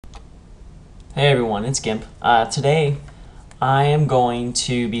Hey everyone, it's Gimp. Today I am going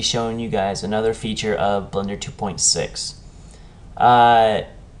to be showing you guys another feature of Blender 2.6.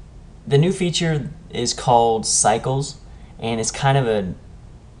 The new feature is called Cycles, and it's kind of a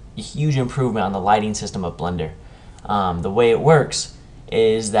huge improvement on the lighting system of Blender. The way it works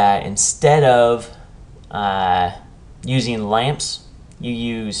is that instead of using lamps, you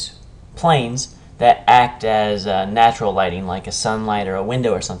use planes that act as natural lighting, like a sunlight or a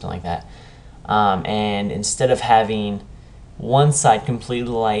window or something like that. And instead of having one side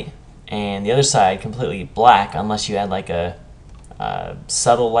completely light and the other side completely black, unless you add like a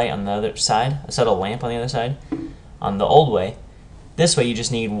subtle light on the other side, a subtle lamp on the other side, on the old way, this way you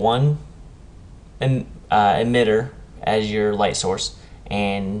just need one emitter as your light source,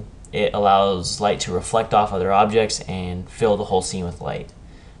 and it allows light to reflect off other objects and fill the whole scene with light.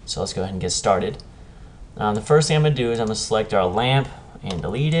 So let's go ahead and get started. The first thing I'm going to do is I'm going to select our lamp and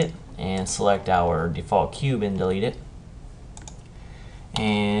delete it, and select our default cube and delete it.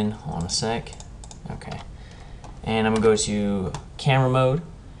 And hold on a sec. Okay. And I'm going to go to camera mode,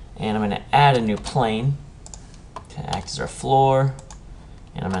 and I'm going to add a new plane to act as our floor.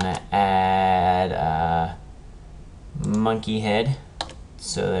 And I'm going to add a monkey head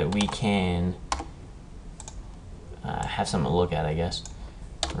so that we can have something to look at, I guess.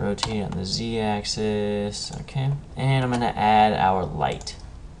 Rotate on the Z-axis. Okay. And I'm going to add our light.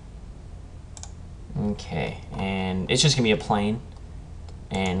 Okay, and it's just gonna be a plane,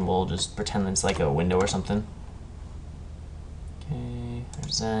 and we'll just pretend it's like a window or something. Okay,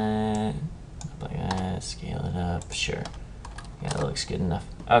 there's that. Like that. Scale it up. Sure. Yeah, that looks good enough.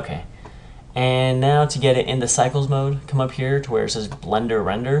 Okay, and now to get it into Cycles mode, come up here to where it says Blender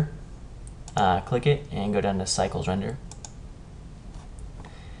Render. Click it and go down to Cycles Render.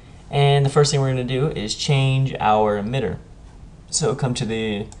 And the first thing we're gonna do is change our emitter. So come to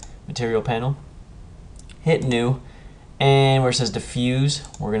the Material panel. Hit New, and where it says Diffuse,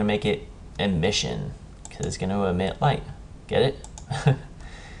 we're going to make it Emission, because it's going to emit light. Get it?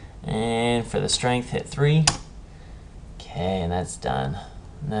 And for the Strength, hit 3. Okay, and that's done.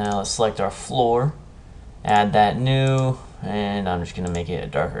 Now let's select our floor, add that New, and I'm just going to make it a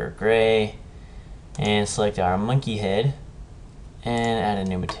darker gray, and select our monkey head, and add a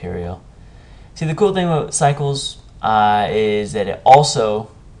new material. See, the cool thing about Cycles is that it also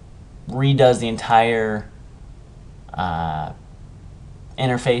redoes the entire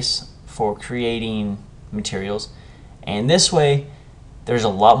interface for creating materials, and this way there's a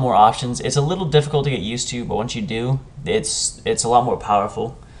lot more options. It's a little difficult to get used to, but once you do, it's a lot more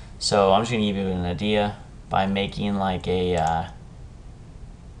powerful. So I'm just gonna give you an idea by making like a I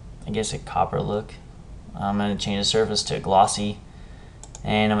guess a copper look. I'm gonna change the surface to glossy,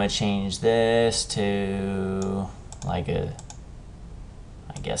 and I'm gonna change this to like a,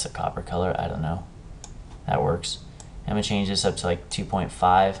 I guess, a copper color. I don't know. That works. I'm going to change this up to like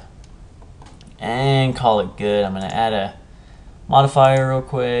 2.5 and call it good. I'm going to add a modifier real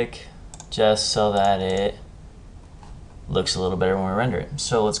quick just so that it looks a little better when we render it.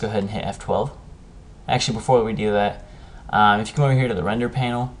 So let's go ahead and hit F12. Actually, before we do that, if you come over here to the render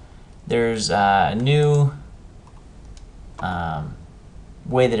panel, there's a new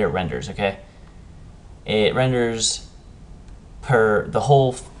way that it renders, okay? It renders per the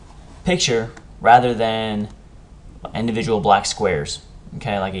whole picture rather than individual black squares,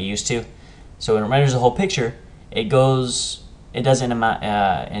 okay, like it used to. So when it renders the whole picture, it does it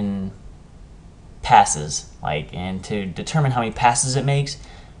in passes, and to determine how many passes it makes,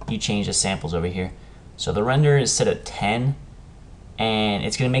 you change the samples over here. So the render is set at 10, and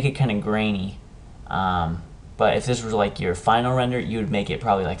it's gonna make it kind of grainy. But if this was like your final render, you would make it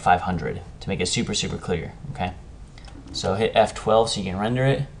probably like 500 to make it super clear, okay? So hit F12 so you can render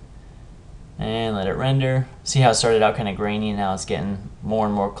it, and let it render. See how it started out kind of grainy, and now it's getting more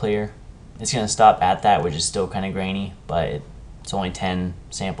and more clear. It's going to stop at that, which is still kind of grainy, but it's only 10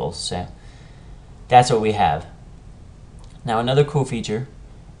 samples, so that's what we have. Now another cool feature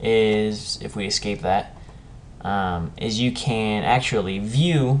is, if we escape that, is you can actually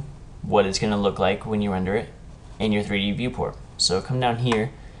view what it's going to look like when you render it in your 3D viewport. So come down here,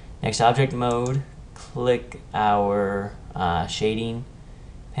 next object mode, click our shading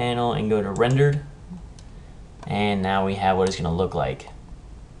panel and go to rendered, and now we have what it's going to look like.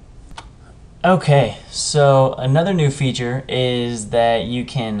 Okay, so another new feature is that you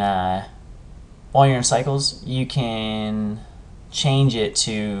can, while you're in Cycles, you can change it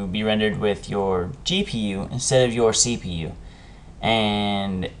to be rendered with your GPU instead of your CPU,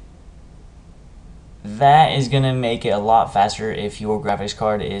 and that is going to make it a lot faster if your graphics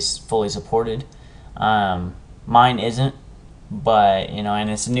card is fully supported. Mine isn't, but you know, and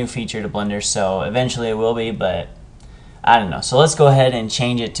it's a new feature to Blender, so eventually it will be, but I don't know. So let's go ahead and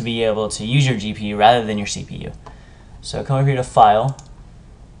change it to be able to use your GPU rather than your CPU. So come over here to File,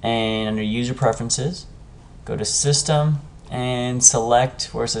 and under User Preferences, go to System, and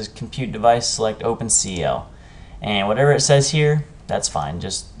select where it says Compute Device, select OpenCL. And whatever it says here, that's fine,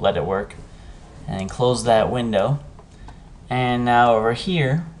 just let it work. And then close that window. And now over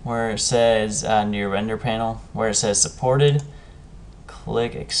here, where it says under your render panel, where it says Supported,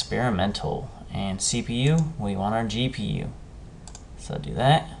 click Experimental. And CPU, we want our GPU. So do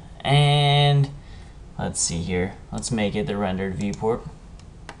that. And let's see here. Let's make it the rendered viewport.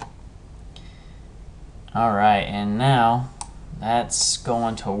 Alright, and now that's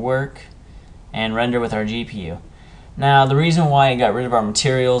going to work and render with our GPU. Now the reason why I got rid of our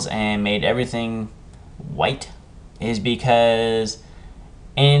materials and made everything white is because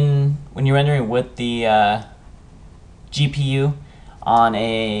when you're rendering with the GPU on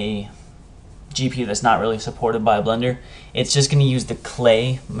a GPU that's not really supported by Blender, it's just going to use the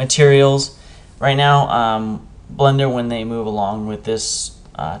clay materials. Right now, Blender, when they move along with this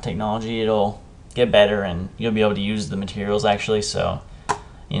technology, it'll get better and you'll be able to use the materials actually, so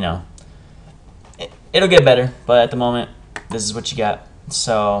you know, it'll get better, but at the moment this is what you got.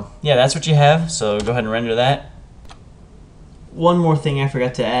 So yeah, that's what you have, so go ahead and render that. One more thing I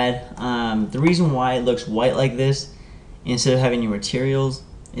forgot to add, the reason why it looks white like this instead of having your materials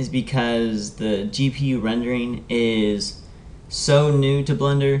is because the GPU rendering is so new to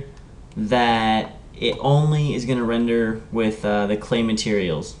Blender that it only is going to render with the clay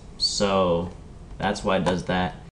materials, so that's why it does that.